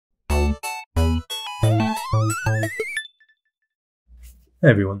Hey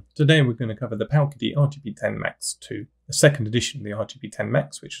everyone, today we're going to cover the Powkiddy RGB10 Max 2, the second edition of the RGB10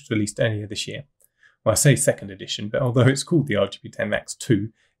 Max, which was released earlier this year. Well, I say second edition, but although it's called the RGB10 Max 2,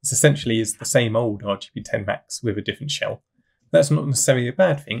 it essentially is the same old RGB10 Max with a different shell. That's not necessarily a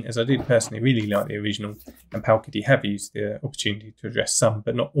bad thing, as I did personally really like the original, and Powkiddy have used the opportunity to address some,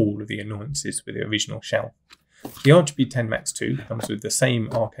 but not all, of the annoyances with the original shell. The RGB10 Max 2 comes with the same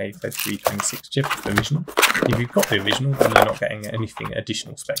RK3326 chip as the original. If you've got the original, then you're not getting anything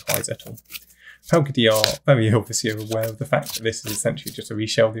additional spec-wise at all. Powkiddy are very obviously aware of the fact that this is essentially just a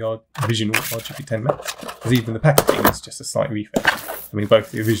reshell of the original RGB10 Max, as even the packaging is just a slight refresh. I mean, both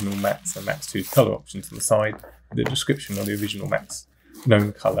the original Max and Max 2's colour options on the side, with the description of the original Max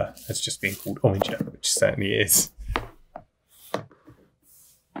known colour as just being called Oranger, which certainly is.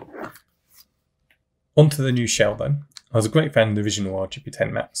 Onto the new shell though. I was a great fan of the original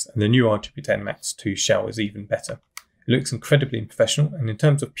RGB10 Max, and the new RGB10 Max 2 shell is even better. It looks incredibly professional, and in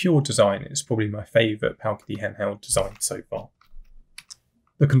terms of pure design, it's probably my favourite Powkiddy handheld design so far.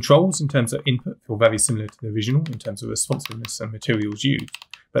 The controls in terms of input feel very similar to the original in terms of responsiveness and materials used,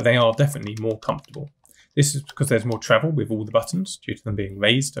 but they are definitely more comfortable. This is because there's more travel with all the buttons due to them being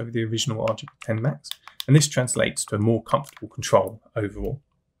raised over the original RGB10 Max, and this translates to a more comfortable control overall.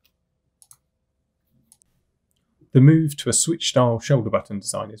 The move to a switch-style shoulder button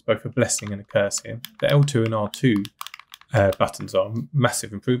design is both a blessing and a curse here. The L2 and R2 buttons are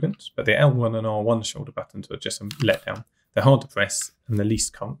massive improvements, but the L1 and R1 shoulder buttons are just a letdown. They're hard to press and the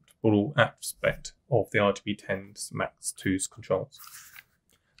least comfortable aspect of the RGB10 Max 2's controls.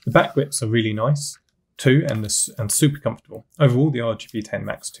 The back grips are really nice too and super comfortable. Overall, the RGB10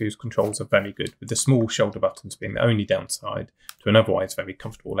 Max 2's controls are very good, with the small shoulder buttons being the only downside to an otherwise very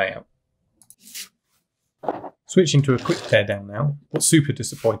comfortable layout. Switching to a quick teardown now, what's super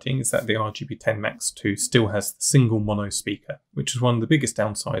disappointing is that the RGB10 Max 2 still has the single mono speaker, which is one of the biggest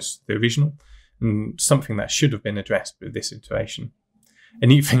downsides to the original, and something that should have been addressed with this iteration. A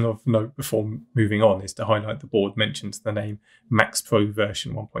neat thing of note before moving on is to highlight the board mentions the name Max Pro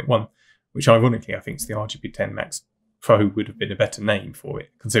version 1.1, which ironically I think the RGB10 Max Pro would have been a better name for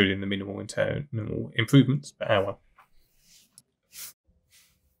it, considering the minimal internal improvements, but oh well.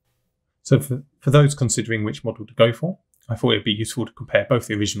 So for those considering which model to go for, I thought it would be useful to compare both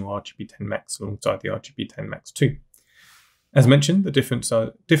the original RGB10 Max alongside the RGB10 Max 2. As mentioned, the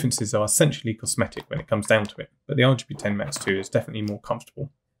differences are essentially cosmetic when it comes down to it, but the RGB10 Max 2 is definitely more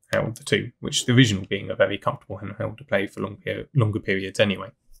comfortable out of the two, which the original being a very comfortable handheld to play for longer periods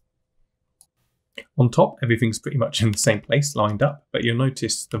anyway. On top, everything's pretty much in the same place, lined up, but you'll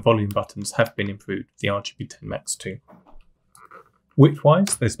notice the volume buttons have been improved with the RGB10 Max 2.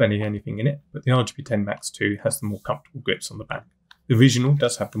 Width-wise, there's barely anything in it, but the RGB10 Max 2 has the more comfortable grips on the back. The original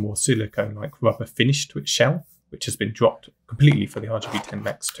does have the more silicone-like rubber finish to its shell, which has been dropped completely for the RGB10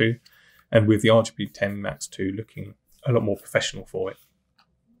 Max 2, and with the RGB10 Max 2 looking a lot more professional for it.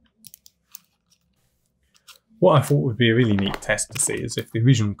 What I thought would be a really neat test to see is if the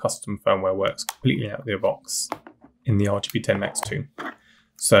original custom firmware works completely out of the box in the RGB10 Max 2.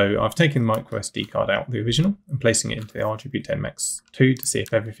 So I've taken the micro SD card out of the original and placing it into the RGB10 Max 2 to see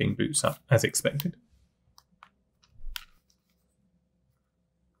if everything boots up as expected.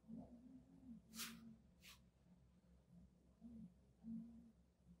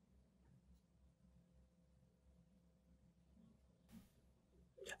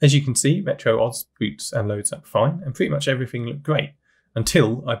 As you can see, RetroOS boots and loads up fine, and pretty much everything looked great,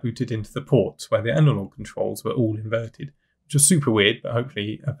 until I booted into the ports where the analog controls were all inverted, which was super weird, but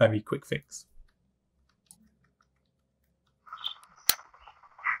hopefully a very quick fix.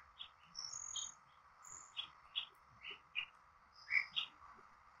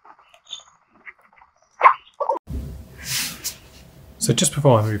 So just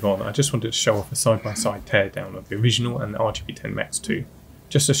before I move on, I just wanted to show off a side-by-side teardown of the original and the RGB10 Max 2,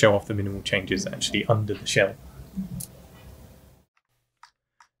 just to show off the minimal changes actually under the shell.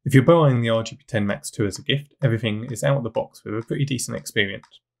 If you're buying the RGB10 Max 2 as a gift, everything is out of the box with a pretty decent experience.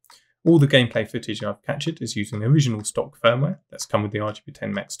 All the gameplay footage I've captured is using the original stock firmware that's come with the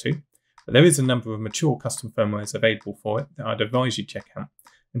RGB10 Max 2, but there is a number of mature custom firmwares available for it that I'd advise you check out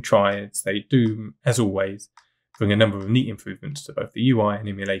and try, as they do, as always, bring a number of neat improvements to both the UI and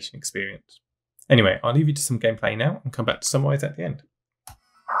emulation experience. Anyway, I'll leave you to some gameplay now and come back to summarise at the end.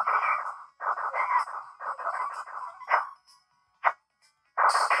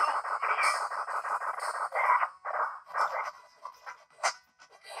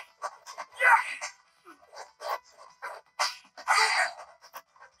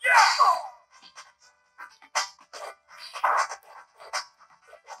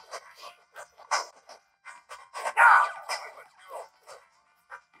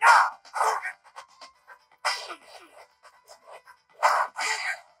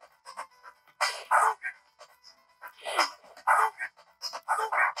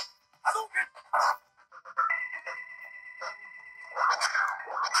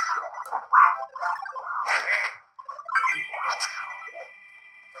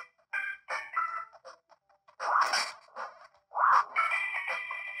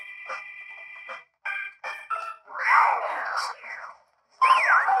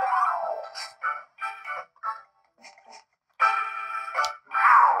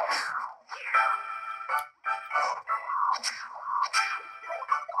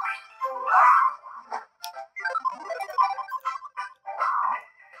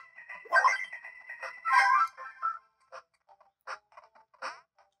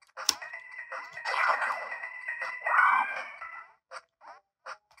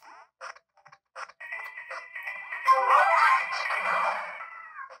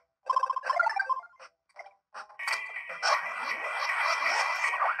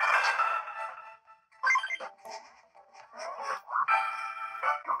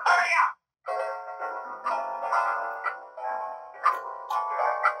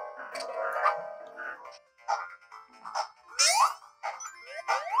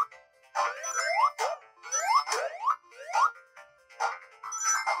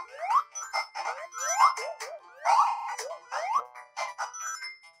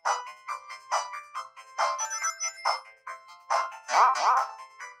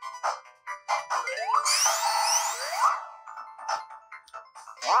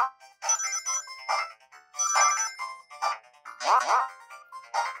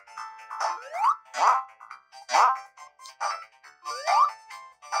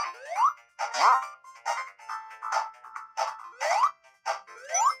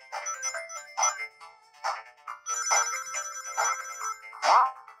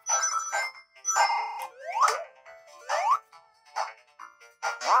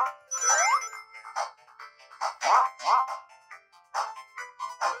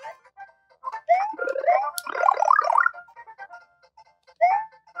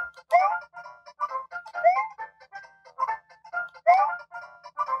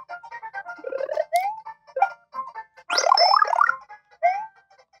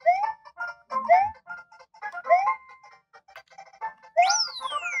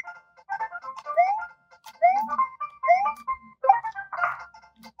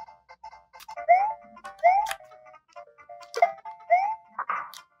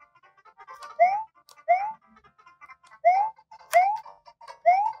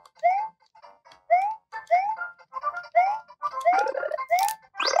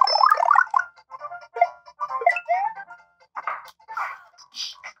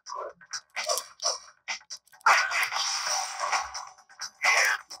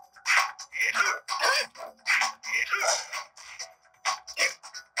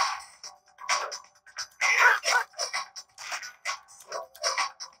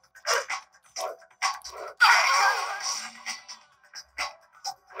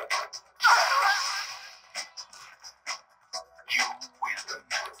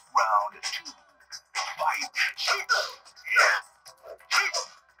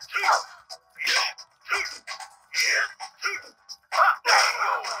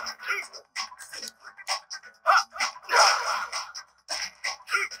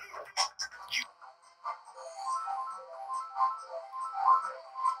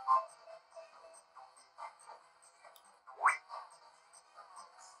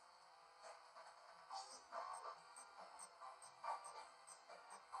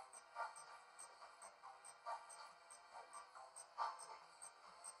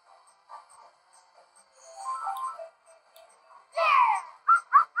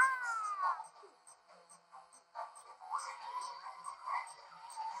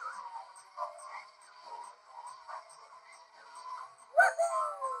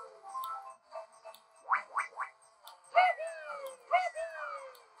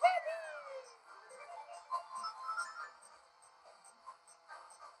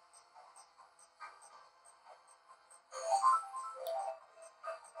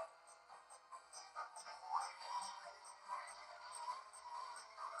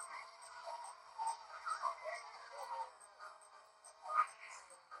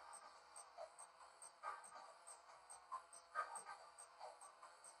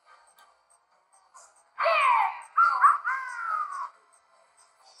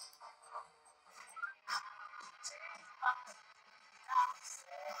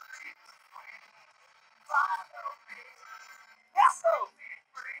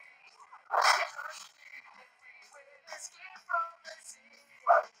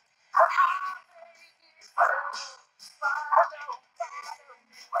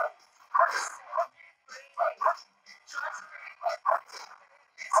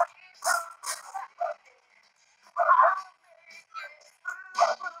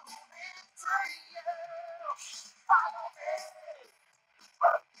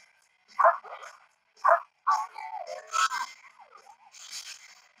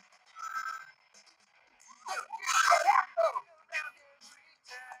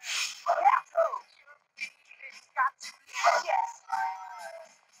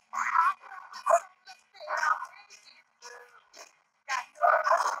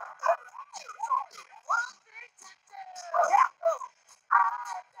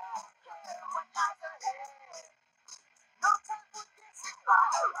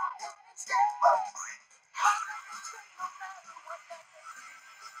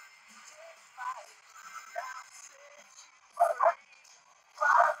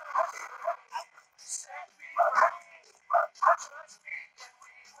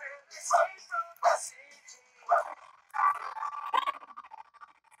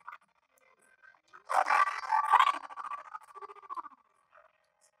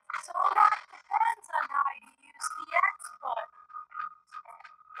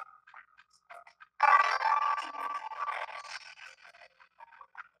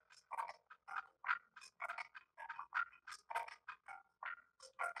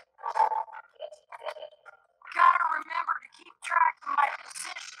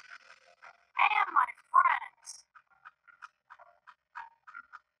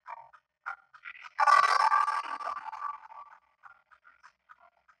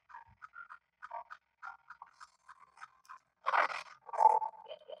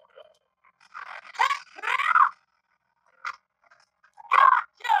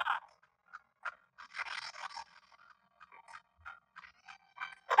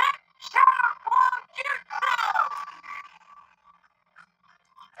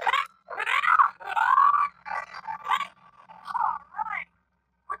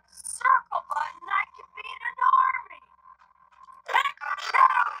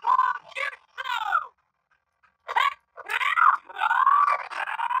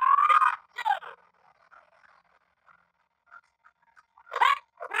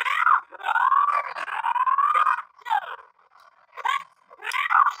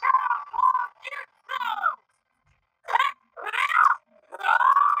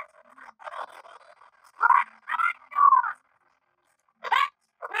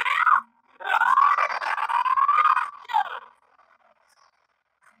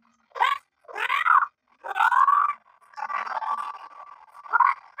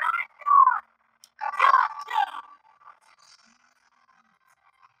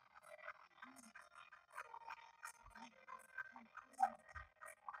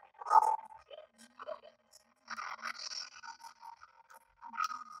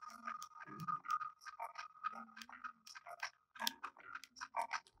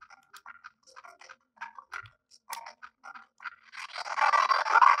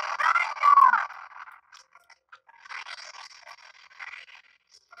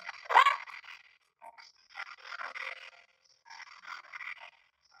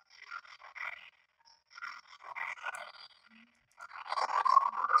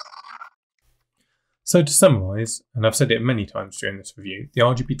 So to summarise, and I've said it many times during this review, the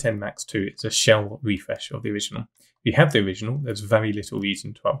RGB10 Max 2 is a shell refresh of the original. If you have the original, there's very little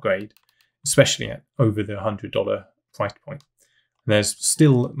reason to upgrade, especially at over the $100 price point. And there's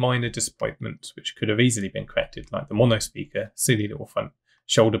still minor disappointments which could have easily been corrected, like the mono speaker, silly little front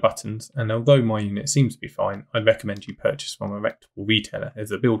shoulder buttons, and although my unit seems to be fine, I'd recommend you purchase from a reputable retailer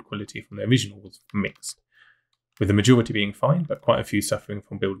as the build quality from the original was mixed, with the majority being fine, but quite a few suffering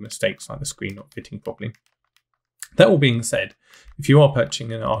from build mistakes like the screen not fitting properly. That all being said, if you are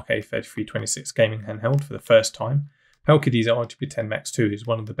purchasing an RK3326 gaming handheld for the first time, Powkiddy's RGB10 Max 2 is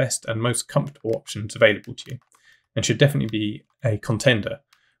one of the best and most comfortable options available to you, and should definitely be a contender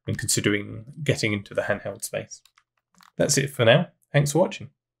when considering getting into the handheld space. That's it for now. Thanks for watching.